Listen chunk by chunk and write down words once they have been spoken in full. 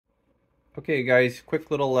Okay guys, quick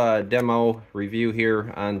little demo review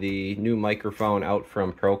here on the new microphone out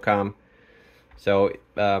from Procom. So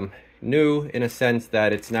new in a sense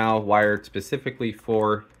that it's now wired specifically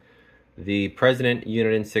for the President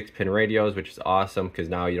Uniden 6-pin radios, which is awesome because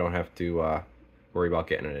now you don't have to worry about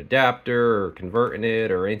getting an adapter or converting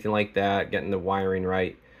it or anything like that, getting the wiring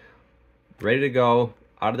right. Ready to go,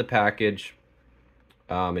 out of the package.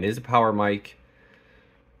 It is a power mic,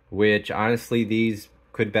 which honestly these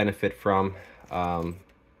could benefit from.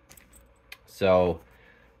 So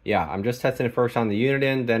yeah, I'm just testing it first on the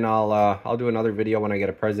Uniden, then I'll do another video when I get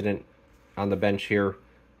a President on the bench here,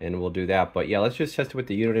 and we'll do that. But yeah, let's just test it with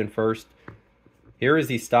the Uniden first. Here is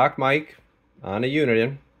the stock mic on a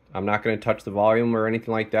Uniden. I'm not going to touch the volume or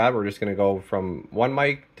anything like that. We're just going to go from one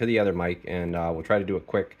mic to the other mic, and we'll try to do it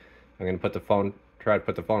quick. I'm going to try to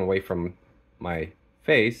put the phone away from my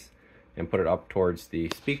face and put it up towards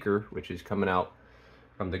the speaker, which is coming out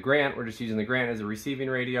from the Grant. We're just using the Grant as a receiving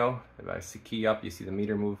radio. If I key up, you see the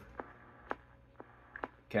meter move.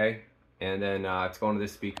 Okay, and then it's going to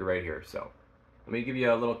this speaker right here. So let me give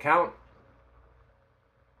you a little count.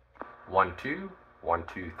 1, 2, 1,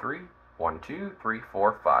 2, 3, 1, 2, 3,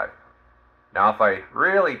 4, 5. Now if I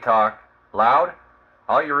really talk loud,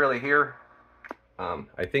 all you really hear,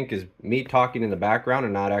 I think, is me talking in the background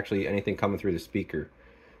and not actually anything coming through the speaker.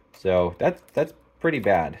 So that's pretty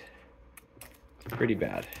bad. Pretty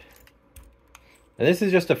bad. And this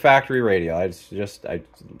is just a factory radio. I just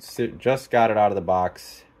got it out of the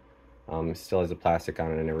box. It still has the plastic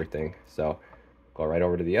on it and everything. So go right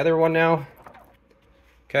over to the other one now.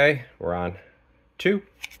 Okay, we're on 2.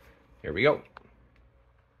 Here we go.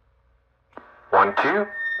 1, 2,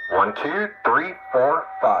 1, 2, 3, 4,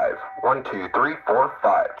 5. 1, 2, 3, 4,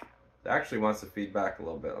 5. It actually wants to feed back a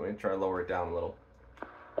little bit. Let me try to lower it down a little.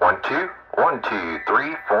 1, 2, 1, 2,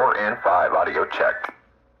 3, 4, and 5. Audio check.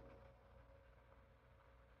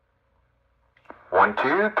 1,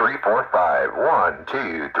 2, 3, 4, 5. 1,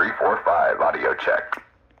 2, 3, 4, 5. Audio check.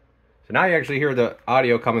 So now you actually hear the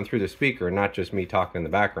audio coming through the speaker and not just me talking in the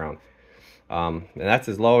background. And that's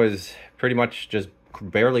as low as pretty much just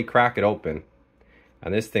barely crack it open.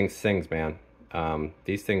 And this thing sings, man.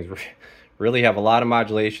 These things really have a lot of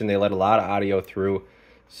modulation. They let a lot of audio through.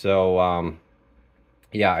 So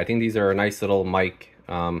yeah, I think these are a nice little mic.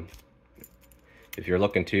 If you're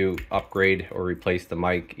looking to upgrade or replace the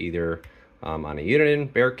mic, either on a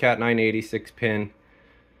Uniden Bearcat 980 6-pin,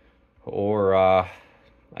 or I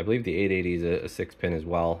believe the 880 is a 6-pin as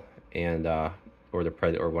well, and or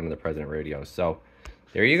one of the President radios. So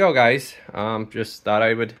there you go, guys. Just thought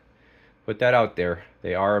I would put that out there.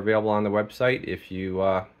 They are available on the website if you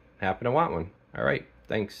happen to want one. All right,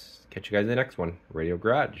 thanks. Catch you guys in the next one. Radio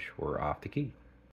Garage. We're off the key.